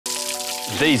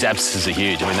These abscesses are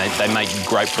huge. I mean, they make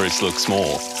grapefruits look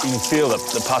small. You can feel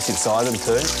the pus inside them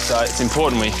too. So it's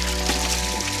important we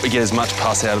get as much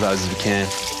pus out of those as we can.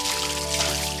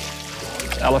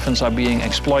 Elephants are being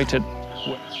exploited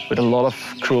with a lot of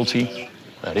cruelty.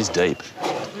 That is deep.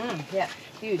 Yeah,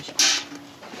 huge.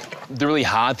 The really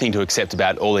hard thing to accept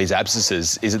about all these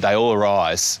abscesses is that they all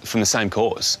arise from the same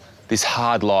cause. This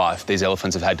hard life these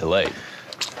elephants have had to lead.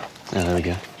 Oh, there we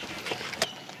go.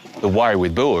 The worry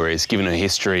with Bua is, given her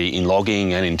history in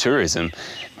logging and in tourism,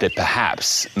 that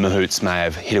perhaps mahouts may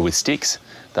have hit her with sticks.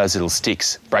 Those little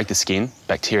sticks break the skin,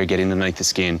 bacteria get in underneath the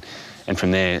skin, and from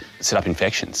there set up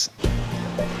infections.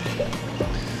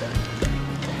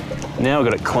 Now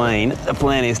we've got it clean, the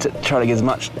plan is to try to get as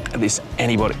much of this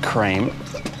antibiotic cream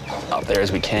up there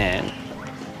as we can.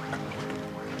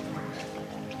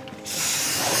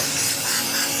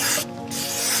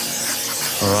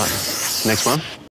 All right, next one.